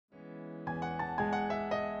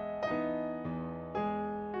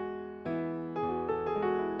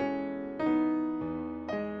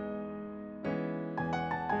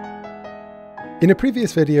In a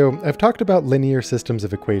previous video, I've talked about linear systems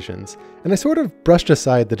of equations, and I sort of brushed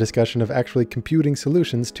aside the discussion of actually computing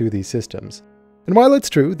solutions to these systems. And while it's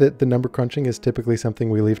true that the number crunching is typically something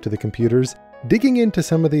we leave to the computers, digging into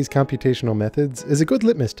some of these computational methods is a good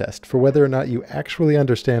litmus test for whether or not you actually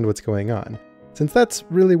understand what's going on, since that's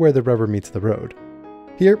really where the rubber meets the road.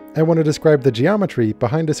 Here, I want to describe the geometry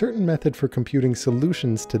behind a certain method for computing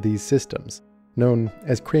solutions to these systems, known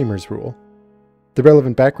as Cramer's rule. The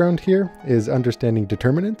relevant background here is understanding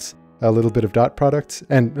determinants, a little bit of dot products,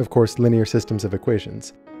 and of course linear systems of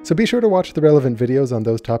equations. So be sure to watch the relevant videos on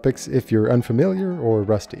those topics if you're unfamiliar or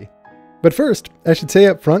rusty. But first, I should say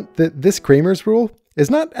up front that this Cramer's rule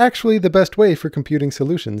is not actually the best way for computing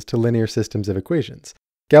solutions to linear systems of equations.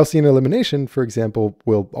 Gaussian elimination, for example,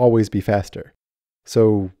 will always be faster.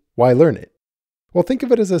 So why learn it? Well, think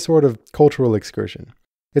of it as a sort of cultural excursion.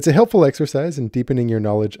 It's a helpful exercise in deepening your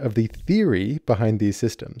knowledge of the theory behind these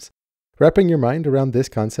systems. Wrapping your mind around this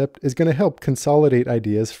concept is going to help consolidate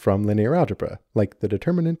ideas from linear algebra, like the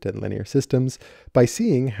determinant and linear systems, by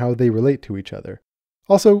seeing how they relate to each other.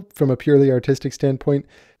 Also, from a purely artistic standpoint,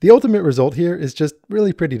 the ultimate result here is just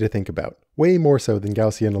really pretty to think about, way more so than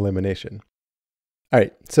Gaussian elimination.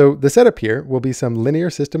 Alright, so the setup here will be some linear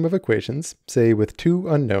system of equations, say with two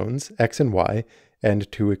unknowns, x and y, and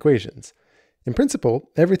two equations. In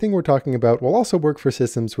principle, everything we're talking about will also work for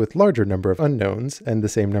systems with larger number of unknowns and the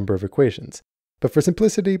same number of equations. But for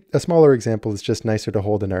simplicity, a smaller example is just nicer to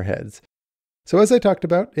hold in our heads. So as I talked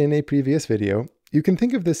about in a previous video, you can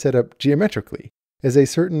think of this setup geometrically as a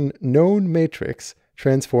certain known matrix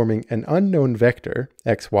transforming an unknown vector,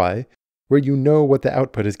 xy, where you know what the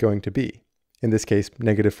output is going to be. In this case,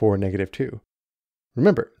 -4, -2.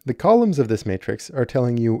 Remember, the columns of this matrix are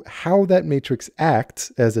telling you how that matrix acts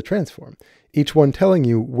as a transform, each one telling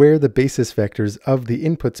you where the basis vectors of the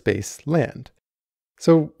input space land.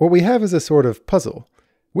 So what we have is a sort of puzzle.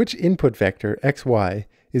 Which input vector, xy,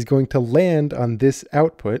 is going to land on this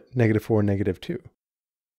output, -4, -2?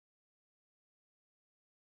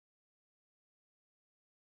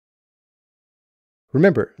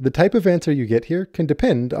 Remember, the type of answer you get here can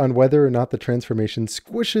depend on whether or not the transformation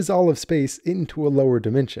squishes all of space into a lower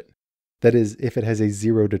dimension. That is, if it has a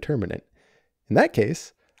zero determinant. In that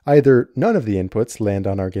case, either none of the inputs land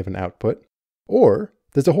on our given output, or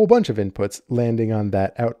there's a whole bunch of inputs landing on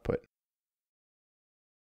that output.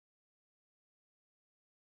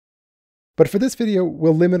 But for this video,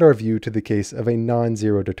 we'll limit our view to the case of a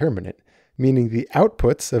non-zero determinant, meaning the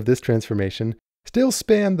outputs of this transformation still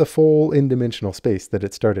span the full n-dimensional space that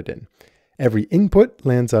it started in. Every input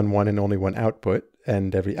lands on one and only one output,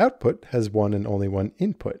 and every output has one and only one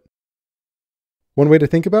input. One way to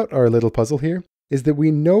think about our little puzzle here is that we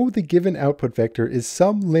know the given output vector is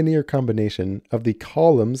some linear combination of the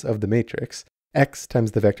columns of the matrix, x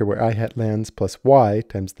times the vector where I hat lands plus y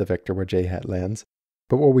times the vector where j hat lands,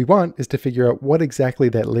 but what we want is to figure out what exactly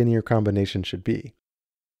that linear combination should be.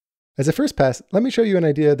 As a first pass, let me show you an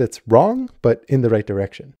idea that's wrong, but in the right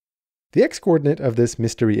direction. The x-coordinate of this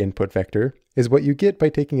mystery input vector is what you get by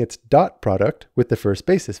taking its dot product with the first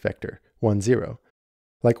basis vector, 1, 0.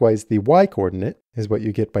 Likewise, the y-coordinate is what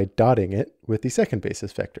you get by dotting it with the second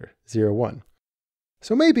basis vector, 0, 1.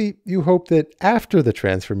 So maybe you hope that after the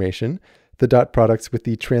transformation, the dot products with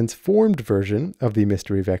the transformed version of the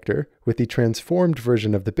mystery vector with the transformed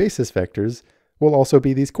version of the basis vectors will also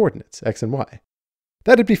be these coordinates, x and y.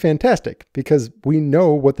 That'd be fantastic, because we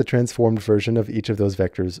know what the transformed version of each of those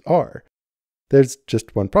vectors are. There's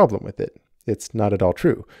just one problem with it. It's not at all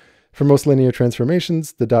true. For most linear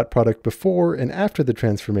transformations, the dot product before and after the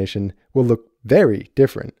transformation will look very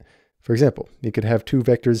different. For example, you could have two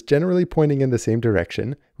vectors generally pointing in the same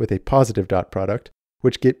direction with a positive dot product,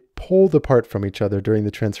 which get pulled apart from each other during the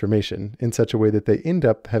transformation in such a way that they end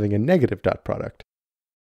up having a negative dot product.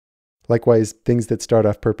 Likewise, things that start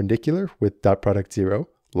off perpendicular with dot product 0,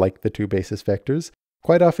 like the two basis vectors,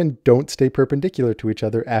 quite often don't stay perpendicular to each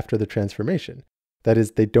other after the transformation. That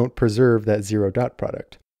is, they don't preserve that 0 dot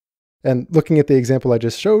product. And looking at the example I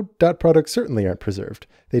just showed, dot products certainly aren't preserved.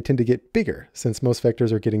 They tend to get bigger since most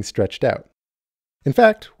vectors are getting stretched out. In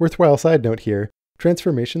fact, worthwhile side note here,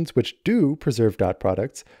 transformations which do preserve dot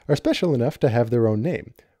products are special enough to have their own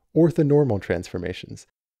name, orthonormal transformations.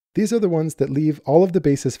 These are the ones that leave all of the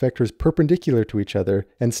basis vectors perpendicular to each other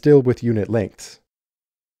and still with unit lengths.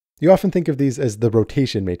 You often think of these as the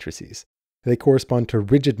rotation matrices. They correspond to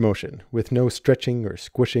rigid motion with no stretching or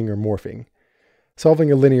squishing or morphing.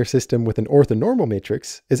 Solving a linear system with an orthonormal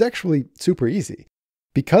matrix is actually super easy.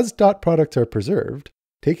 Because dot products are preserved,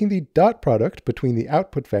 taking the dot product between the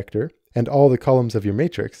output vector and all the columns of your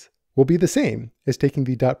matrix will be the same as taking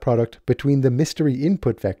the dot product between the mystery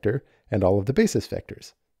input vector and all of the basis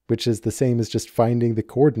vectors, which is the same as just finding the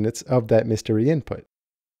coordinates of that mystery input.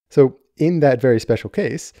 So in that very special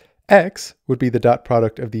case, x would be the dot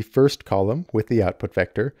product of the first column with the output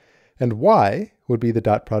vector, and y would be the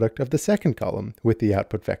dot product of the second column with the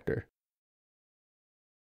output vector.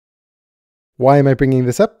 Why am I bringing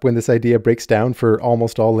this up when this idea breaks down for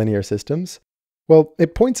almost all linear systems? Well,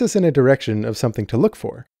 it points us in a direction of something to look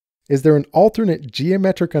for. Is there an alternate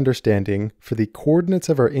geometric understanding for the coordinates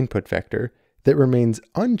of our input vector that remains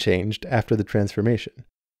unchanged after the transformation?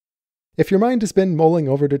 If your mind has been mulling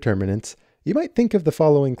over determinants, you might think of the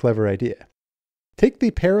following clever idea. Take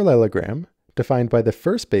the parallelogram defined by the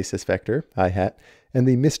first basis vector, I hat, and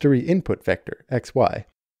the mystery input vector, xy.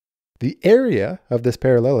 The area of this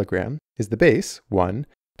parallelogram is the base, 1,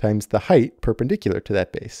 times the height perpendicular to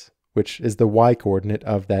that base, which is the y-coordinate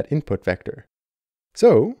of that input vector.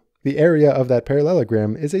 So, the area of that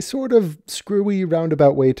parallelogram is a sort of screwy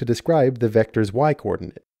roundabout way to describe the vector's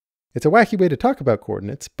y-coordinate. It's a wacky way to talk about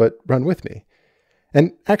coordinates, but run with me.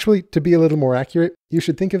 And actually, to be a little more accurate, you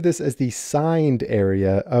should think of this as the signed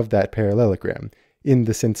area of that parallelogram, in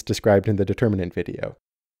the sense described in the determinant video.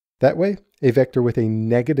 That way, a vector with a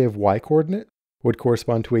negative y-coordinate would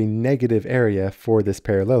correspond to a negative area for this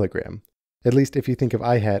parallelogram, at least if you think of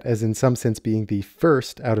I hat as in some sense being the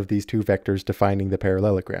first out of these two vectors defining the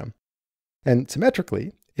parallelogram. And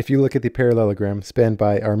symmetrically, if you look at the parallelogram spanned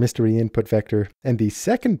by our mystery input vector and the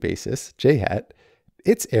second basis, j hat,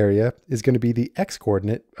 its area is going to be the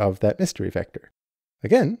x-coordinate of that mystery vector.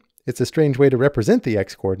 Again, it's a strange way to represent the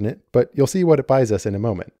x-coordinate, but you'll see what it buys us in a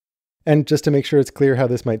moment. And just to make sure it's clear how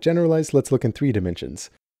this might generalize, let's look in 3 dimensions.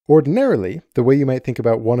 Ordinarily, the way you might think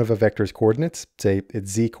about one of a vector's coordinates, say its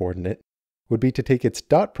z-coordinate, would be to take its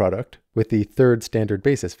dot product with the third standard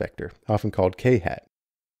basis vector, often called k hat.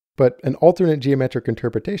 But an alternate geometric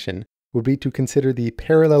interpretation would be to consider the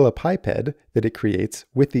parallelepiped that it creates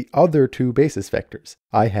with the other 2 basis vectors,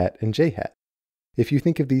 I hat and j hat. If you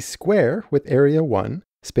think of the square with area 1,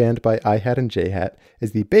 spanned by I hat and j hat,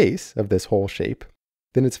 as the base of this whole shape,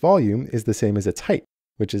 then its volume is the same as its height,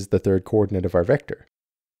 which is the third coordinate of our vector.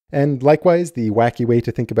 And likewise, the wacky way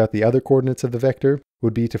to think about the other coordinates of the vector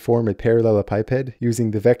would be to form a parallelepiped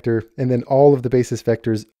using the vector and then all of the basis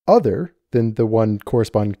vectors other than the one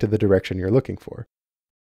corresponding to the direction you're looking for.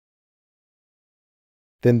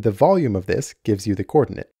 Then the volume of this gives you the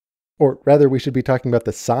coordinate. Or rather, we should be talking about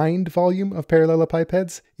the signed volume of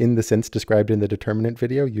parallelepipeds in the sense described in the determinant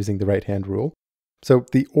video using the right-hand rule. So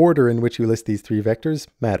the order in which you list these 3 vectors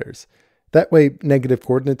matters. That way, negative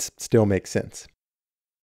coordinates still make sense.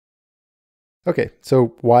 Okay,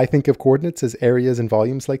 so why think of coordinates as areas and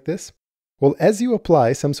volumes like this? Well, as you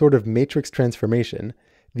apply some sort of matrix transformation,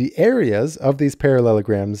 the areas of these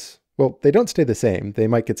parallelograms, well, they don't stay the same. They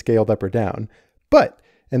might get scaled up or down. But,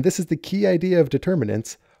 and this is the key idea of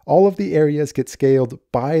determinants, all of the areas get scaled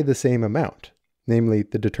by the same amount, namely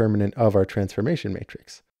the determinant of our transformation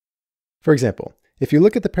matrix. For example, if you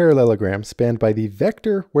look at the parallelogram spanned by the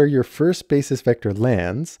vector where your first basis vector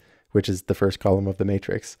lands, which is the first column of the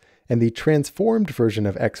matrix, and the transformed version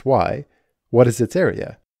of xy, what is its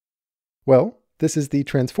area? Well, this is the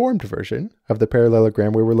transformed version of the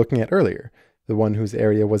parallelogram we were looking at earlier, the one whose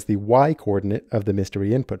area was the y-coordinate of the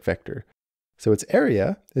mystery input vector. So its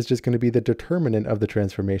area is just going to be the determinant of the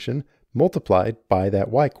transformation multiplied by that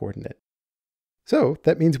y-coordinate. So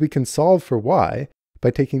that means we can solve for y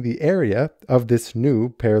by taking the area of this new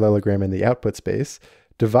parallelogram in the output space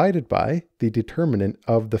divided by the determinant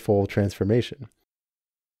of the full transformation.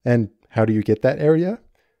 And how do you get that area?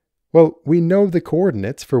 Well, we know the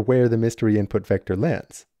coordinates for where the mystery input vector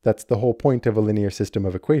lands. That's the whole point of a linear system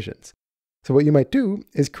of equations. So what you might do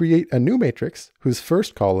is create a new matrix whose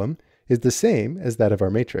first column is the same as that of our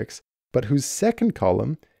matrix, but whose second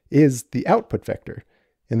column is the output vector,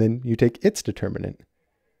 and then you take its determinant.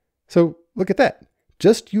 So look at that.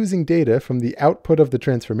 Just using data from the output of the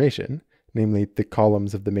transformation, namely the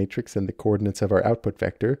columns of the matrix and the coordinates of our output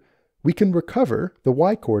vector, we can recover the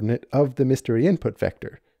y-coordinate of the mystery input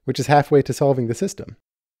vector, which is halfway to solving the system.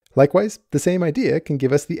 Likewise, the same idea can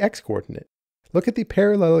give us the x-coordinate. Look at the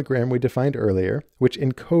parallelogram we defined earlier, which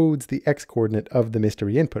encodes the x-coordinate of the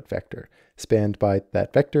mystery input vector, spanned by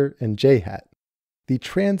that vector and j hat. The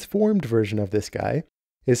transformed version of this guy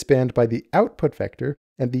is spanned by the output vector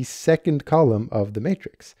and the second column of the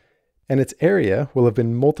matrix, and its area will have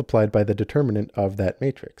been multiplied by the determinant of that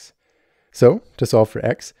matrix. So, to solve for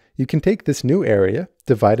x, you can take this new area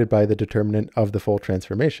divided by the determinant of the full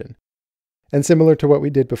transformation. And similar to what we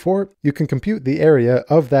did before, you can compute the area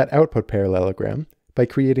of that output parallelogram by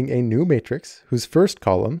creating a new matrix whose first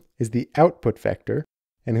column is the output vector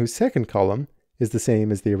and whose second column is the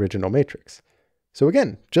same as the original matrix. So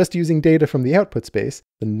again, just using data from the output space,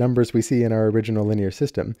 the numbers we see in our original linear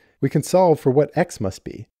system, we can solve for what x must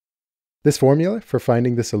be. This formula for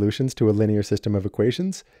finding the solutions to a linear system of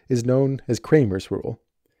equations is known as Cramer's rule.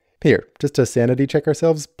 Here, just to sanity check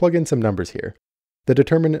ourselves, plug in some numbers here. The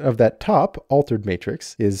determinant of that top altered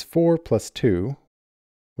matrix is 4 plus 2,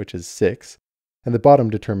 which is 6, and the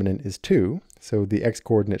bottom determinant is 2, so the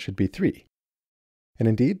x-coordinate should be 3. And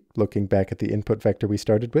indeed, looking back at the input vector we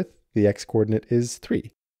started with, the x-coordinate is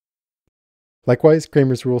 3. Likewise,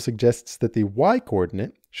 Cramer's rule suggests that the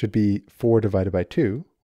y-coordinate should be 4 divided by 2,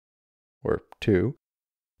 or 2,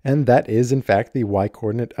 and that is in fact the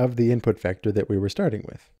y-coordinate of the input vector that we were starting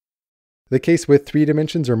with. The case with 3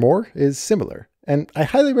 dimensions or more is similar, and I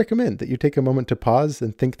highly recommend that you take a moment to pause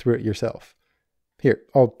and think through it yourself. Here,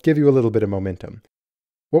 I'll give you a little bit of momentum.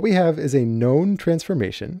 What we have is a known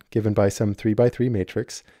transformation given by some 3 by 3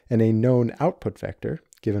 matrix and a known output vector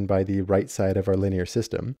given by the right side of our linear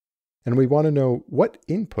system, and we want to know what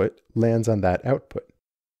input lands on that output.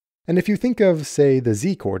 And if you think of, say, the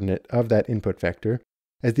z-coordinate of that input vector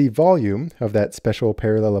as the volume of that special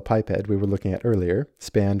parallelepiped we were looking at earlier,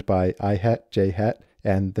 spanned by I hat, j hat,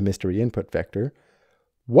 and the mystery input vector,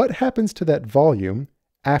 what happens to that volume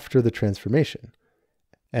after the transformation?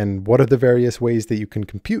 And what are the various ways that you can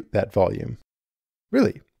compute that volume?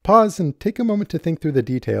 Really, pause and take a moment to think through the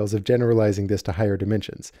details of generalizing this to higher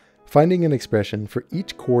dimensions, finding an expression for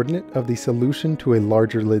each coordinate of the solution to a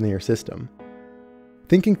larger linear system.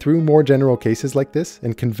 Thinking through more general cases like this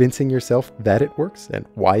and convincing yourself that it works and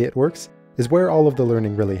why it works is where all of the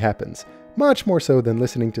learning really happens, much more so than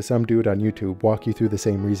listening to some dude on YouTube walk you through the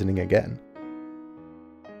same reasoning again.